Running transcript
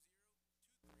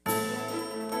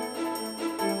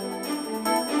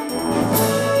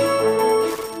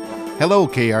Hello,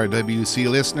 KRWC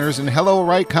listeners, and hello,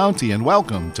 Wright County, and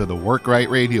welcome to the Work Right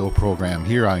radio program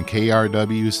here on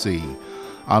KRWC.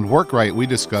 On Work Right, we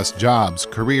discuss jobs,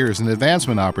 careers, and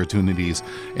advancement opportunities,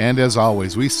 and as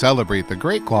always, we celebrate the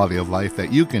great quality of life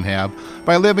that you can have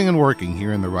by living and working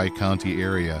here in the Wright County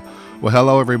area. Well,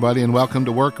 hello, everybody, and welcome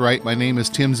to Work Right. My name is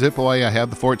Tim Zipoy. I have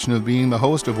the fortune of being the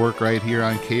host of Work Right here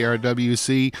on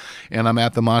KRWC, and I'm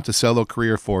at the Monticello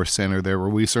Career Force Center there, where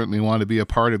we certainly want to be a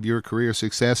part of your career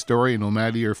success story. No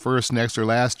matter your first, next, or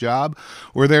last job,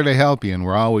 we're there to help you, and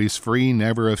we're always free,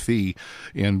 never a fee.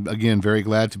 And again, very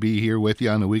glad to be here with you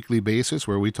on a weekly basis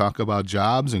where we talk about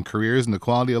jobs and careers and the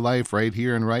quality of life right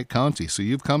here in Wright County. So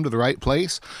you've come to the right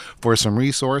place for some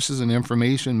resources and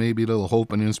information, maybe a little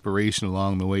hope and inspiration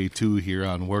along the way, too, here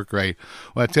on Work Right.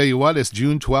 Well, I tell you what, it's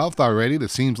June 12th already. It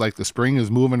seems like the spring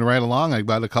is moving right along. I've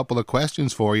got a couple of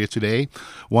questions for you today.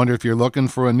 Wonder if you're looking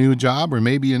for a new job, or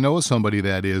maybe you know somebody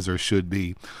that is or should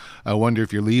be. I wonder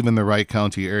if you're leaving the Wright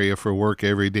County area for work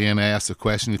every day, and I ask the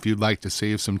question if you'd like to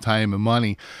save some time and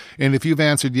money. And if you've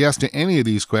answered yes to any of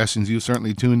these questions, you've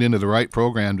certainly tuned into the right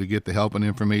program to get the help and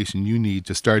information you need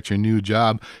to start your new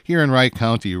job here in Wright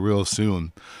County real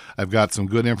soon. I've got some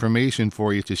good information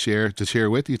for you to share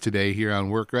with you today here on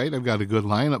Work Right. I've got a good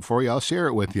lineup for you. I'll share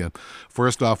it with you.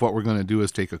 First off, what we're going to do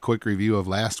is take a quick review of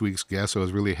last week's guest. I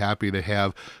was really happy to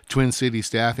have Twin City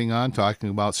Staffing on, talking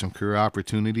about some career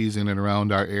opportunities in and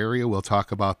around our area. We'll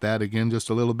talk about that again just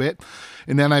a little bit.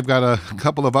 And then I've got a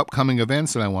couple of upcoming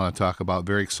events that I want to talk about.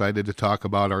 Very excited to talk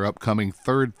about our upcoming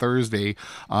Third Thursday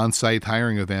on-site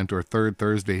hiring event, or Third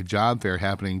Thursday job fair,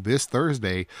 happening this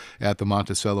Thursday at the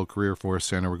Monticello Career Force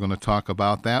Center. We're going to talk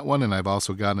about that one, and I've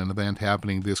also got an event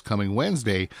happening this coming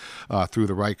Wednesday through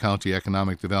the Wright County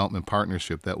Economic Development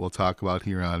Partnership that we'll talk about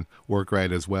here on Work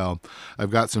Right as well.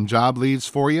 I've got some job leads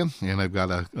for you, and I've got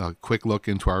a quick look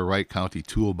into our Wright County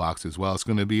toolbox as well. It's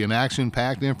going to be an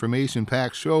action-packed,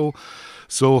 information-packed show.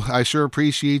 So I sure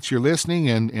appreciate your listening,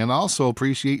 and also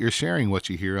appreciate your sharing what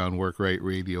you hear on Work Right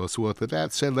Radio. So with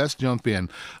that said, let's jump in.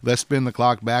 Let's spin the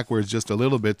clock backwards just a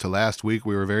little bit to last week.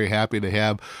 We were very happy to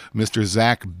have Mr.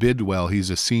 Zach Bidwell. He's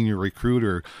a senior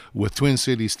recruiter with Twin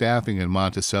City Staffing in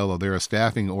Monticello. They're a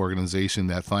staffing organization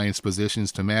that finds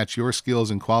positions to match your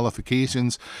skills and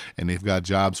qualifications, and they've got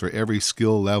jobs for every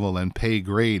skill level and pay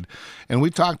grade. And we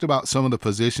talked about some of the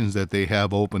positions that they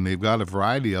have open. They've got a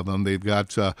variety of them. They've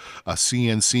got a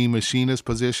CNC machinist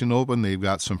position open. They've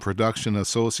got some production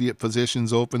associate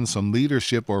positions open, some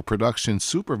leadership or production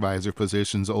supervisor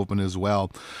positions open as well.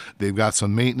 They've got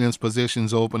some maintenance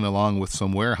positions open along with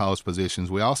some warehouse positions.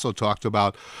 We also talked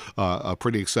about a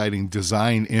pretty exciting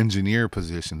design engineer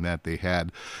position that they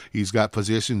had. He's got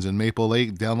positions in Maple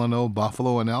Lake, Delano,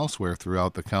 Buffalo, and elsewhere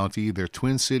throughout the county. They're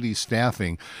Twin City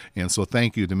Staffing. And so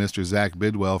thank you to Mr. Zach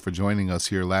Bidwell for joining us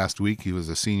here last week. He was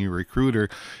a senior recruiter.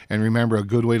 And remember, a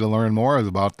good way to learn more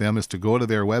about them is to go to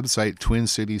their website,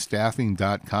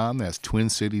 twincitystaffing.com. That's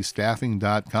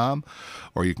twincitystaffing.com.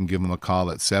 Or you can give them a call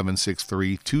at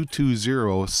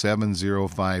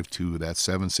 763-220-7052. That's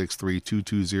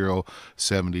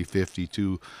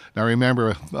 763-220-7052. Now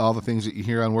remember, all the things that you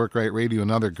hear on Work Right Radio,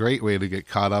 another great way to get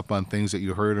caught up on things that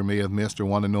you heard or may have missed or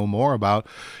want to know more about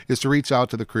is to reach out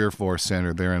to the Career Force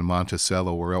Center there in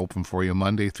Monticello. We're open for you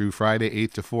Monday through Friday,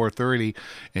 8 to 4:30.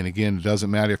 And again, it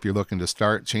doesn't matter if you're looking to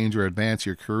start, change, or advance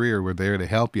your career. We're there to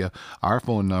help you. Our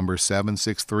phone number is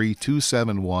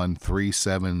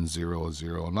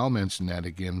 763-271-3700. And I'll mention that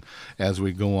again as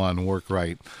we go on Work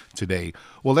Right today.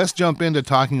 Well, let's jump into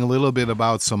talking a little bit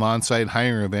about some on-site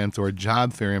hiring events or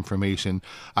job fair information.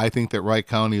 I think that Wright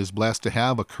County is blessed to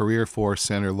have a Career Force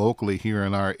Center locally here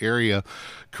in our area.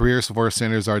 Career Force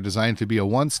Centers are designed to be a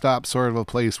one-stop sort of a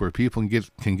place where people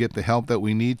can get the help that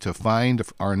we need to find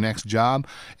our next job,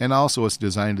 and also it's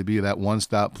designed to be that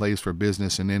one-stop place for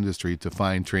business and industry to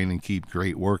find, train, and keep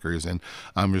great workers. And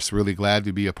I'm just really glad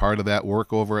to be a part of that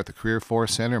work over at the Career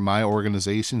Force Center, my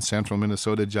organization, Central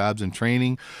Minnesota Jobs and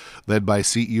Training, led by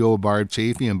CEO Barb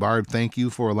Chafee. And Barb, thank you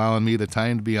for allowing me the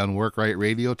time to be on Work Right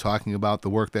Radio talking about the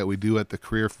work that we do at the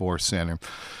Career Force Center.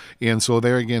 And so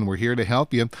there again, we're here to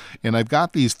help you. And I've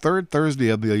got these every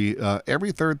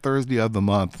third Thursday of the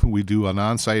month, we do an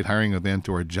on-site hiring event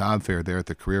or a job fair there at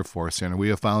the Career Force Center. We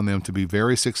have found them to be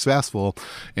very successful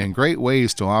and great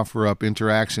ways to offer up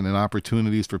interaction and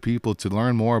opportunities for people to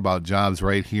learn more about jobs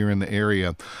right here in the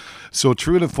area. So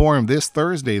true to form, this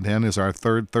Thursday then is our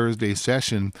third Thursday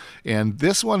session, and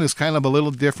this one is kind of a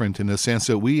little different in the sense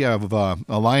that we have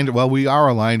we are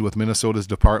aligned with Minnesota's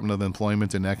Department of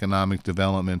Employment and Economic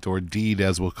Development, or DEED,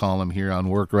 as we'll call them here on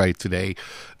Work Right today.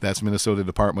 That's Minnesota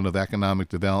Department of Economic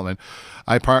Development.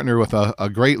 I partner with a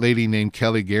great lady named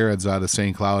Kelly Garrett's out of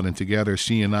St. Cloud, and together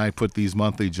she and I put these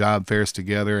monthly job fairs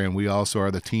together, and we also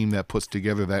are the team that puts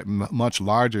together that much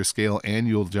larger scale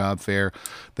annual job fair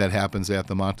that happens at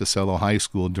the Monticello High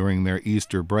School during their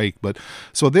Easter break. But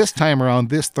so this time around,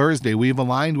 this Thursday, we've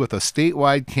aligned with a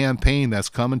statewide campaign that's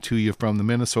coming to you from the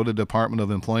Minnesota Department of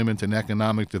Employment and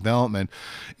Economic Development.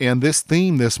 And this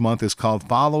theme this month is called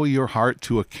Follow Your Heart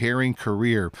to a Caring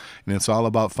Career. And it's all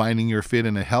about finding your fit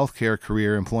in a healthcare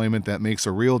career employment that makes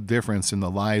a real difference in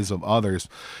the lives of others.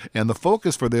 And the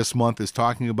focus for this month is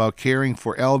talking about caring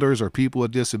for elders or people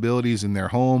with disabilities in their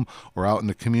home or out in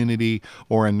the community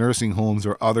or in nursing homes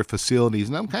or other facilities.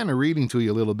 And I'm kind of reading to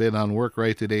you a little bit on Work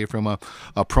Right today from a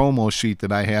promo sheet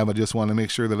that I have. I just want to make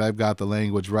sure that I've got the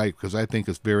language right because I think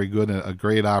it's very good and a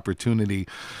great opportunity.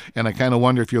 And I kind of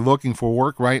wonder if you're looking for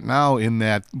work right now in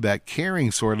that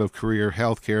caring sort of career,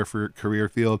 healthcare for career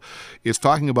field. It's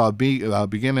talking about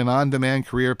begin an on-demand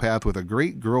career path with a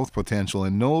great growth potential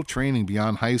and no training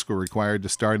beyond high school required to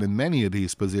start in many of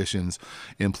these positions.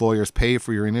 Employers pay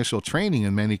for your initial training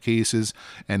in many cases,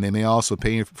 and they may also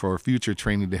pay for future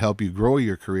training to help you grow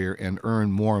your career and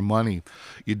earn more money.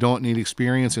 You don't need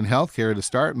experience in healthcare to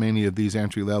start many of these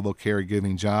entry-level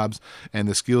caregiving jobs, and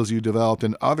the skills you developed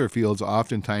in other fields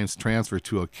oftentimes transfer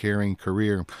to a caring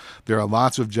career. There are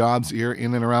lots of jobs here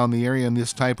in and around the area in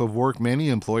this type of work. Many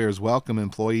employers welcome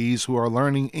employees who are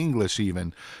learning English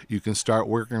even. You can start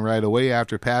working right away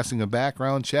after passing a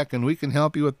background check, and we can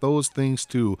help you with those things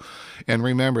too. And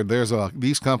remember,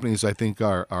 these companies I think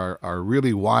are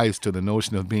really wise to the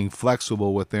notion of being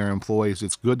flexible with their employees.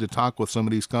 It's good to talk with some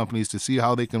of these companies to see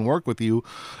how they can work with you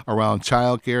around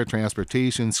childcare,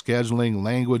 transportation, scheduling,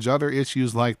 language, other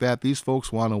issues like that. These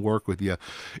folks want to work with you.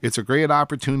 It's a great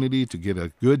opportunity to get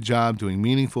a good job doing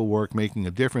meaningful work, making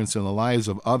a difference in the lives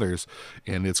of others,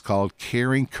 and it's called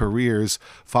Caring Careers.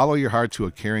 Follow your heart to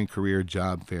a caring career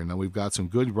job fair. Now, we've got some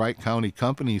good Wright County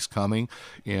companies coming,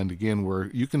 and again,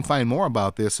 you can find more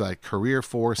about this at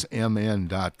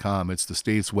careerforcemn.com. It's the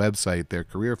state's website there,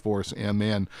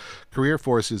 CareerForceMN.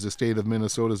 CareerForce is the state of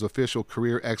Minnesota's official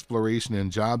career exploration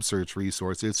and job search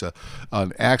resource. It's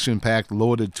an action-packed,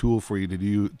 loaded tool for you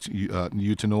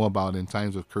to know about in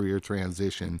times of career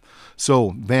transition.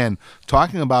 So then,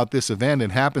 talking about this event,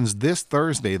 it happens this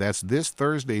Thursday. That's this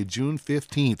Thursday, June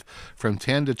 15th, from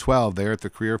 10 to 12 there at the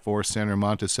Career Force Center,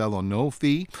 Monticello. No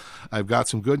fee. I've got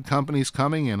some good companies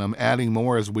coming, and I'm adding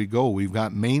more as we go. We've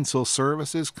got Mainsel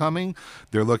Services coming.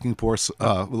 They're looking for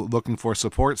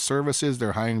support services.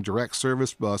 They're hiring direct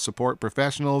service support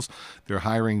professionals. They're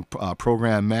hiring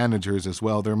program managers as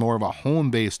well. They're more of a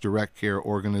home-based direct care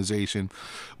organization.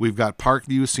 We've got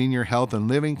Parkview Senior Health and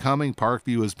Living coming.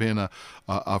 Parkview has been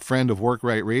a friend of Work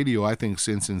Right Radio, I think,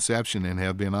 since inception and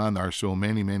have been on our show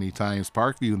many, many times.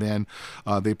 Parkview, then,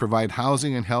 they provide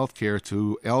housing and health care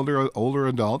to older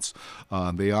adults.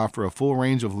 They offer a full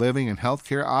range of living and health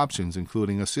care options,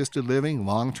 including assisted living,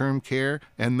 long-term care,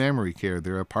 and memory care.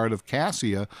 They're a part of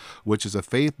CASIA, which is a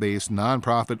faith-based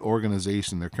nonprofit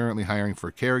organization. They're currently hiring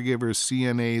for caregivers,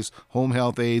 CNAs, home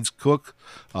health aides, cook,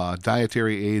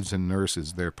 dietary aides, and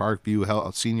nurses. They're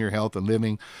Parkview Senior Health and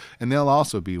Living, and they'll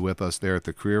also be with us there at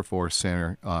the Career Force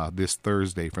Center this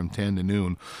Thursday from 10 to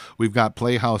noon. We've got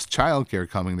Playhouse Childcare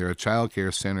coming. They're a child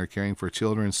care center caring for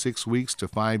children 6 weeks to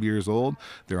 5 years old.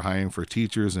 They're hiring for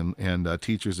teachers and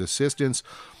teachers' assistants.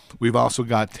 We've also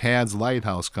got Tad's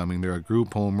Lighthouse coming. They're a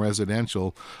group home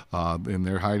residential, and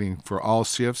they're hiring for all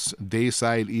shifts,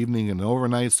 dayside, evening, and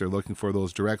overnights. They're looking for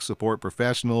those direct support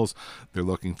professionals. They're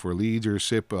looking for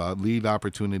leadership, lead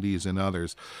opportunities, and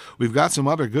others. We've got some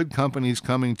other good companies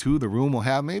coming too. The room will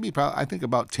have I think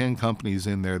about 10 companies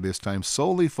in there this time,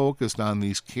 solely focused on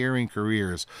these caring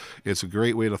careers. It's a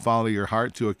great way to follow your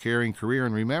heart to a caring career.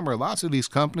 And remember, lots of these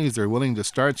companies, they're willing to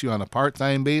start you on a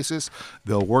part-time basis.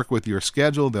 They'll work with your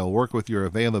schedule. They'll work with your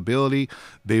availability.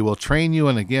 They will train you.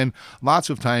 And again, lots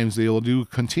of times they will do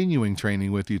continuing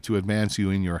training with you to advance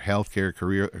you in your healthcare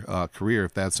career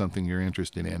if that's something you're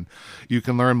interested in. You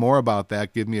can learn more about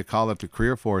that. Give me a call at the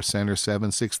Career Force Center,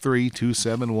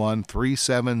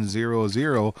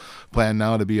 763-271-3700. Plan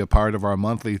now to be a part of our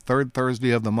monthly third Thursday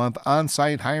of the month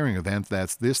on-site hiring event.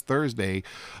 That's this Thursday,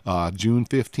 June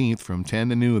 15th from 10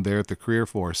 to noon there at the Career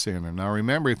Force Center. Now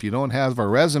remember, if you don't have a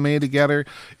resume together,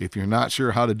 if you're not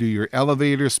sure how to to do your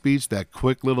elevator speech, that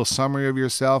quick little summary of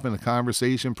yourself and a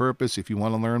conversation purpose. If you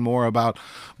want to learn more about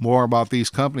these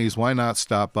companies, why not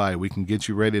stop by? We can get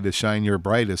you ready to shine your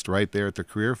brightest right there at the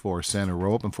Career Force Center.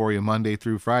 We're open for you Monday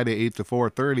through Friday, 8 to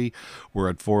 4:30. We're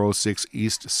at 406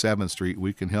 East 7th Street.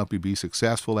 We can help you be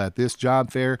successful at this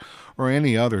job fair or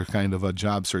any other kind of a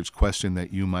job search question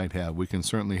that you might have. We can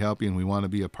certainly help you, and we want to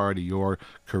be a part of your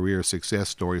career success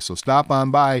story. So stop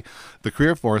on by the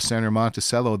Career Force Center,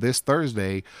 Monticello, this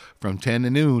Thursday from 10 to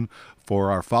noon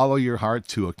for our Follow Your Heart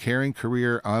to a Caring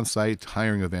Career on-site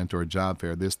hiring event or job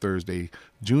fair this Thursday,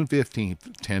 June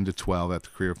 15th, 10 to 12 at the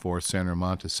Career Force Center,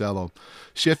 Monticello.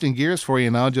 Shifting gears for you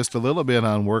now just a little bit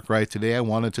on Work Right today, I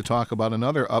wanted to talk about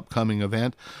another upcoming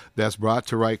event that's brought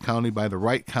to Wright County by the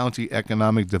Wright County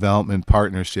Economic Development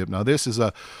Partnership. Now, this is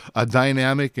a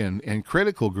dynamic and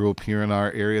critical group here in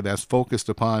our area that's focused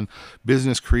upon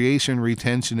business creation,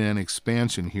 retention, and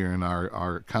expansion here in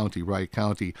our county, Wright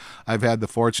County. I've had the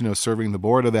fortune of serving the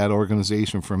board of that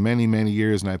organization for many, many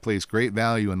years, and I place great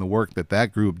value in the work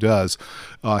that group does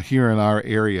here in our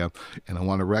area. And I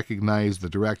want to recognize the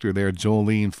director there,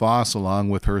 Jolene Foss, along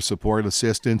with her support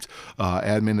assistant,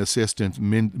 admin assistant,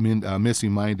 Missy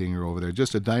Mindinger over there.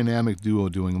 Just a dynamic duo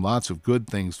doing lots of good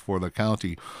things for the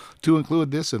county, to include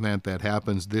this event that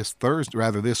happens this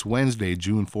Wednesday,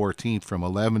 June 14th from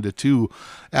 11 to 2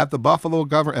 at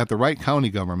the Wright County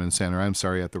Government Center.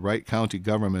 At the Wright County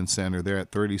Government Center there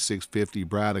at 3650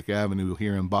 Braddock Avenue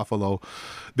here in Buffalo.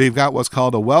 They've got what's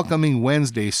called a Welcoming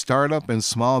Wednesday Startup and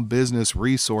Small Business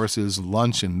Resources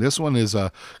Luncheon. This one is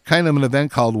a kind of an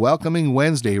event called Welcoming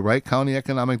Wednesday. Wright County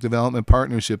Economic Development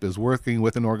Partnership is working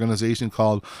with an organization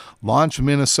called Launch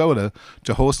Minnesota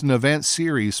to host an event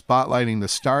series spotlighting the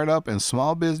startup and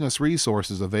small business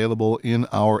resources available in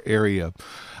our area.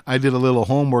 I did a little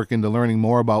homework into learning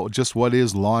more about just what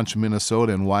is Launch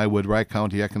Minnesota and why would Wright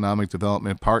County Economic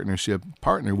Development Partnership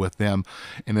partner with them.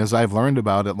 And as I've learned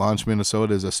about it, Launch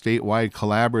Minnesota is a statewide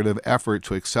collaborative effort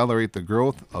to accelerate the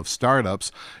growth of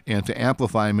startups and to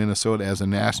amplify Minnesota as a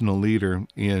national leader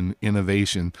in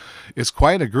innovation. It's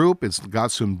quite a group. It's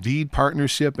got some deed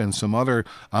partnership and some other,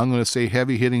 I'm going to say,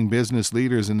 heavy-hitting business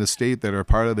leaders in the state that are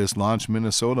part of this Launch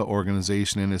Minnesota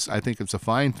organization. And I think it's a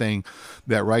fine thing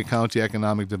that Wright County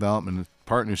Economic Development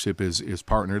Partnership is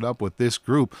partnered up with this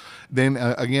group. Then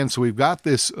again, so we've got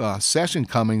this session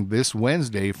coming this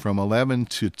Wednesday from 11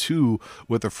 to 2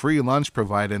 with a free lunch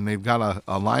provided, and they've got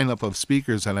a lineup of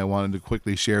speakers that I wanted to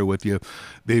quickly share with you.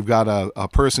 They've got a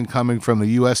person coming from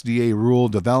the USDA Rural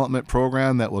Development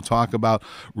Program that will talk about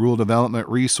rural development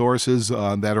resources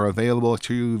that are available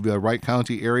to the Wright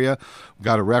County area. We've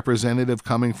got a representative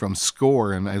coming from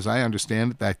SCORE, and as I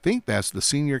understand it, I think that's the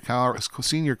Senior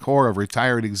Corps of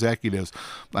Retired Executives.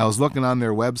 I was looking on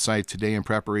their website today in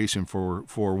preparation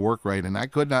for Work Right, and I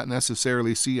could not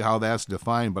necessarily see how that's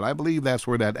defined, but I believe that's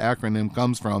where that acronym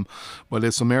comes from. But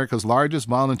it's America's largest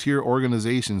volunteer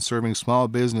organization serving small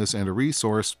business and a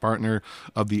resource partner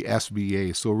of the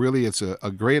SBA. So really, it's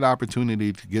a great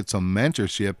opportunity to get some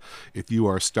mentorship if you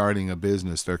are starting a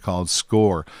business. They're called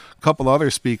SCORE. A couple other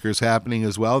speakers happening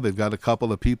as well. They've got a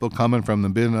couple of people coming from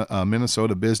the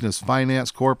Minnesota Business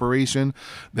Finance Corporation.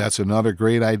 That's another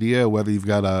great idea, whether you've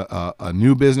got a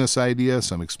new business idea,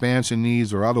 some expansion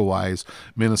needs, or otherwise,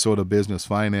 Minnesota Business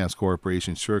Finance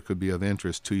Corporation sure could be of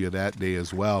interest to you that day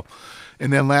as well.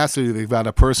 And then lastly, they've got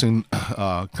a person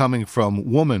coming from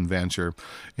Woman Venture,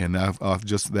 and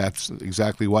that's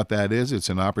exactly what that is. It's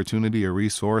an opportunity, a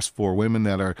resource for women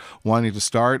that are wanting to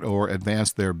start or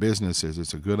advance their businesses.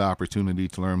 It's a good opportunity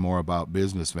to learn more about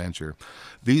business venture.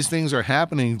 These things are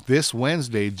happening this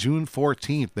Wednesday, June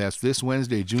 14th. That's this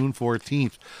Wednesday, June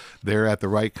 14th. There at the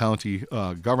Wright County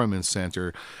Government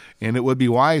Center. And it would be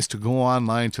wise to go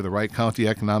online to the Wright County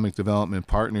Economic Development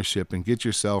Partnership and get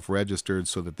yourself registered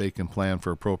so that they can plan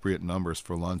for appropriate numbers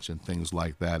for lunch and things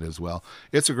like that as well.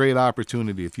 It's a great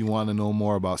opportunity if you want to know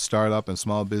more about startup and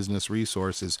small business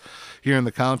resources here in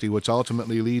the county, which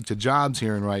ultimately lead to jobs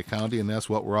here in Wright County, and that's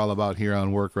what we're all about here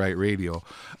on Work Right Radio.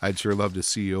 I'd sure love to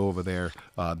see you over there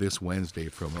this Wednesday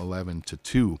from 11 to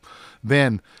 2.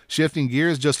 Then, shifting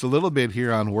gears just a little bit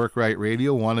here on Work Right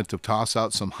Radio, wanted to toss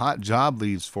out some hot job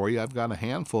leads for you. I've got a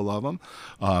handful of them.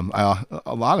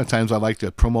 A lot of times I like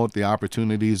to promote the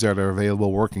opportunities that are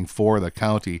available working for the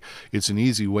county. It's an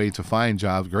easy way to find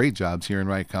jobs, great jobs here in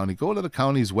Wright County. Go to the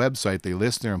county's website. They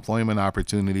list their employment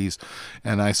opportunities,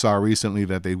 and I saw recently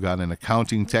that they've got an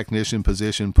accounting technician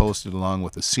position posted along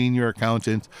with a senior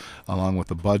accountant, along with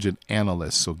a budget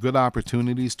analyst. So good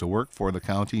opportunities to work for the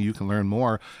county. You can learn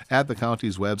more at the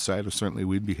county's website, or certainly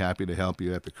we'd be happy to help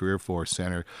you at the Career Career Force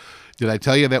Center. Did I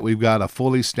tell you that we've got a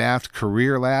fully staffed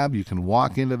career lab? You can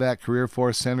walk into that Career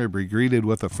Force Center, be greeted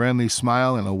with a friendly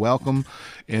smile and a welcome,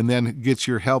 and then get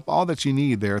your help, all that you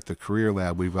need there at the career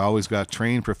lab. We've always got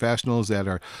trained professionals that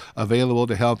are available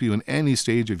to help you in any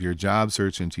stage of your job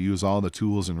search and to use all the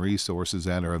tools and resources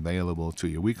that are available to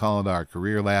you. We call it our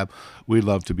career lab. We'd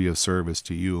love to be of service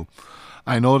to you.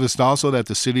 I noticed also that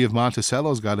the city of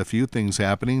Monticello's got a few things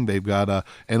happening. They've got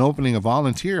an opening a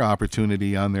volunteer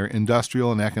opportunity on their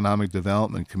Industrial and Economic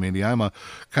Development Committee. I'm a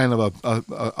kind of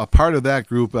a part of that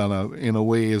group in a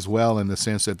way as well, in the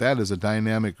sense that that is a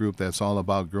dynamic group that's all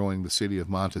about growing the city of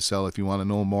Monticello. If you want to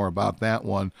know more about that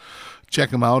one,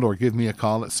 check them out or give me a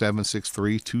call at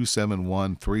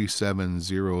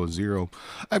 763-271-3700.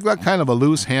 I've got kind of a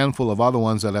loose handful of other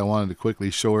ones that I wanted to quickly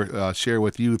share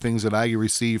with you, things that I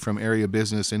receive from area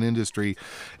business and industry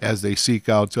as they seek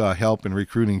out help in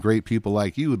recruiting great people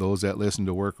like you, those that listen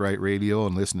to Work Right Radio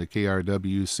and listen to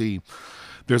KRWC.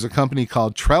 There's a company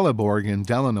called Trelleborg in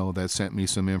Delano that sent me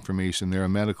some information. They're a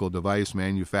medical device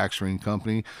manufacturing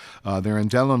company. They're in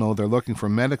Delano. They're looking for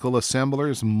medical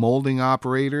assemblers, molding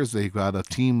operators. They've got a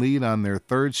team lead on their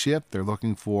third shift. They're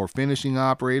looking for finishing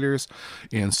operators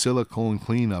and silicone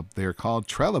cleanup. They're called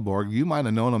Trelleborg. You might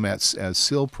have known them as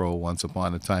Silpro once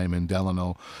upon a time in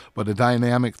Delano, but a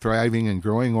dynamic, thriving, and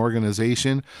growing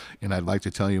organization, and I'd like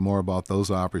to tell you more about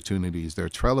those opportunities. They're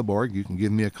Trelleborg. You can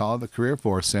give me a call at the Career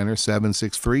Force Center,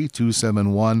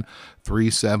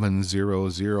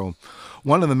 763-271-3700.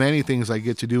 One of the many things I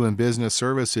get to do in business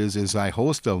services is I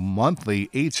host a monthly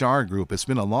HR group. It's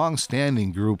been a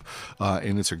long-standing group,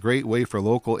 and it's a great way for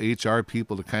local HR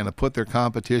people to kind of put their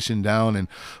competition down and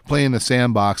play in the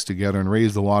sandbox together and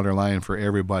raise the water line for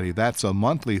everybody. That's a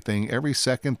monthly thing every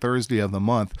second Thursday of the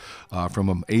month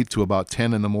from 8 to about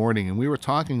 10 in the morning. And we were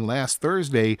talking last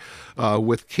Thursday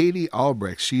with Katie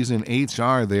Albrecht. She's in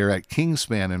HR there at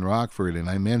Kingspan in Rockford, and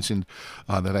I mentioned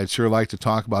that I'd sure like to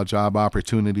talk about job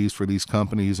opportunities for these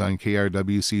companies on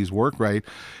KRWC's Work Right,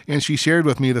 and she shared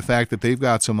with me the fact that they've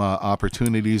got some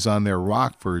opportunities on their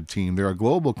Rockford team. They're a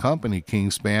global company,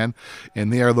 Kingspan,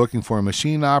 and they are looking for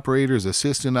machine operators,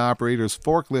 assistant operators,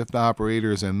 forklift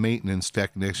operators, and maintenance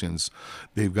technicians.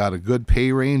 They've got a good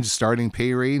pay range, starting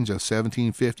pay range of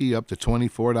 $17.50 up to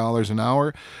 $24 an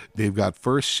hour. They've got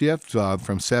first shift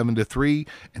from 7 to 3,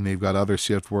 and they've got other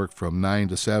shift work from 9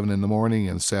 to 7 in the morning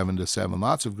and 7 to 7.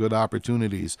 Lots of good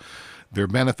opportunities. Their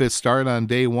benefits start on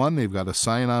day one. They've got a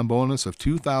sign-on bonus of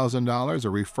 $2,000, a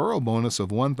referral bonus of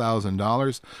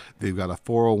 $1,000. They've got a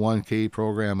 401k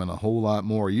program and a whole lot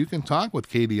more. You can talk with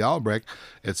Katie Albrecht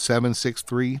at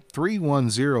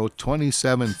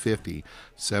 763-310-2750.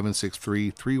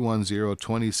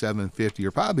 763-310-2750.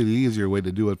 Or probably the easier way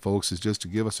to do it, folks, is just to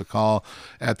give us a call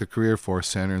at the Career Force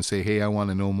Center and say, hey, I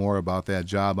want to know more about that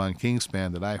job on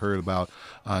Kingspan that I heard about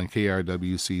on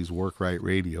KRWC's Work Right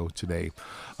Radio today.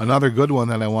 Another good one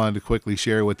that I wanted to quickly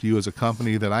share with you is a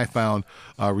company that I found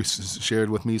shared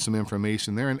with me some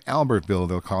information. They're in Albertville.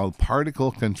 They're called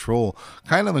Particle Control.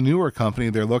 Kind of a newer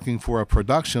company. They're looking for a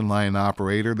production line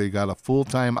operator. They got a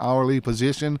full-time hourly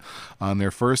position on their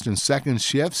first and second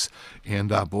shifts. And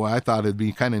boy, I thought it'd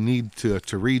be kind of neat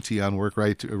to read to you on Work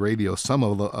Right Radio some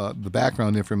of the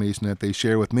background information that they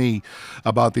share with me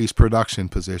about these production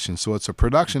positions. So it's a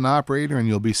production operator, and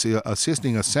you'll be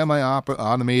assisting a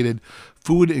semi-automated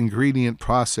food ingredient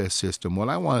process system. What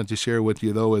I wanted to share with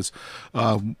you, though, is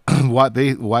why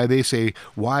they say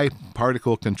why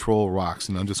particle control rocks.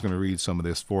 And I'm just going to read some of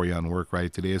this for you on Work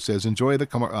Right today. It says, enjoy the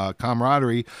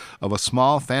camaraderie of a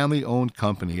small family-owned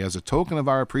company. As a token of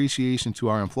our appreciation to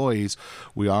our employees,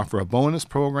 we offer a bonus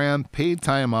program, paid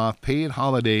time off, paid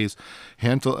holidays,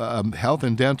 health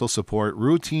and dental support,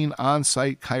 routine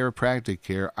on-site chiropractic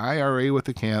care, IRA with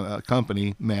the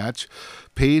company match,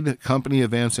 paid company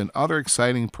events, and other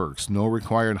exciting perks. No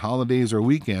required holidays or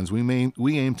weekends.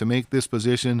 We aim to make this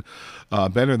position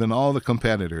better than all the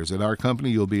competitors. At our company,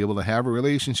 you'll be able to have a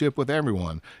relationship with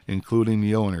everyone, including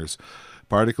the owners.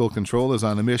 Particle Control is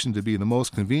on a mission to be the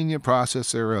most convenient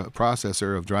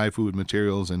processor of dry food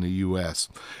materials in the U.S.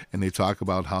 And they talk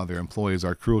about how their employees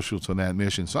are crucial to that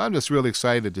mission. So I'm just really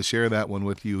excited to share that one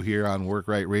with you here on Work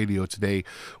Right Radio today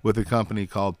with a company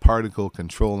called Particle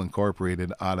Control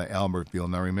Incorporated out of Albertville.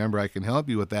 Now remember, I can help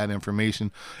you with that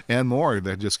information and more.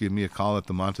 Just give me a call at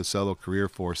the Monticello Career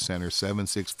Force Center,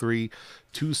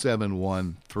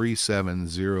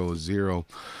 763-271-3700.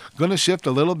 Going to shift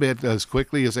a little bit as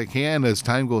quickly as I can as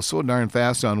goes. Time goes so darn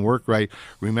fast on Work Right.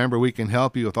 Remember, we can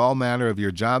help you with all manner of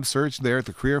your job search there at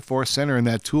the Career Force Center. In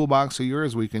that toolbox of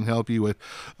yours, we can help you with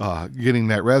getting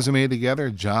that resume together,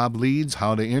 job leads,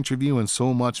 how to interview, and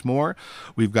so much more.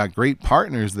 We've got great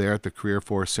partners there at the Career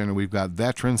Force Center. We've got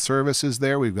veteran services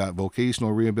there. We've got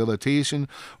vocational rehabilitation.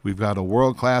 We've got a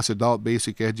world-class adult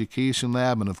basic education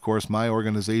lab. And, of course, my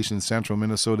organization, Central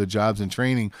Minnesota Jobs and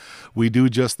Training. We do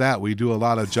just that. We do a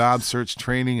lot of job search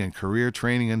training and career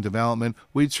training and development.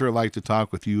 We'd sure like to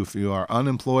talk with you if you are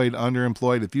unemployed,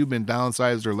 underemployed, if you've been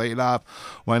downsized or laid off.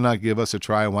 Why not give us a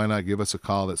try? Why not give us a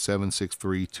call at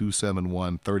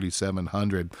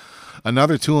 763-271-3700?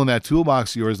 Another tool in that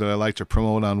toolbox of yours that I like to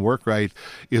promote on Work Right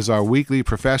is our weekly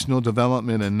professional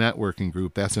development and networking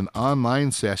group. That's an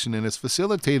online session, and it's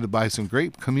facilitated by some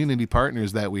great community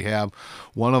partners that we have.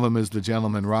 One of them is the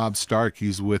gentleman Rob Stark. He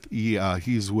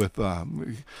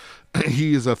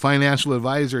is a financial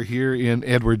advisor here in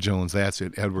Edward Jones. That's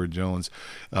it, Edward Jones,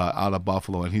 out of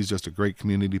Buffalo. And he's just a great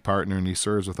community partner, and he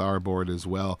serves with our board as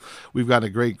well. We've got a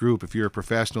great group. If you're a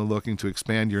professional looking to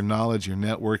expand your knowledge, your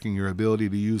networking, your ability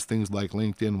to use things like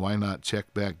LinkedIn, why not check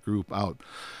that group out?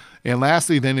 And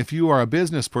lastly, then, if you are a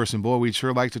business person, boy, we'd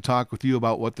sure like to talk with you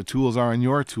about what the tools are in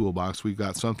your toolbox. We've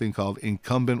got something called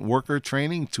incumbent worker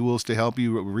training, tools to help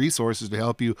you, resources to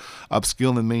help you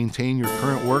upskill and maintain your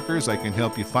current workers. I can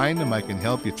help you find them. I can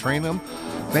help you train them.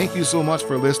 Thank you so much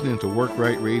for listening to Work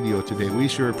Right Radio today. We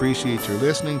sure appreciate your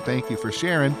listening. Thank you for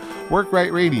sharing. Work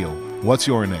Right Radio. What's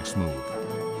your next move?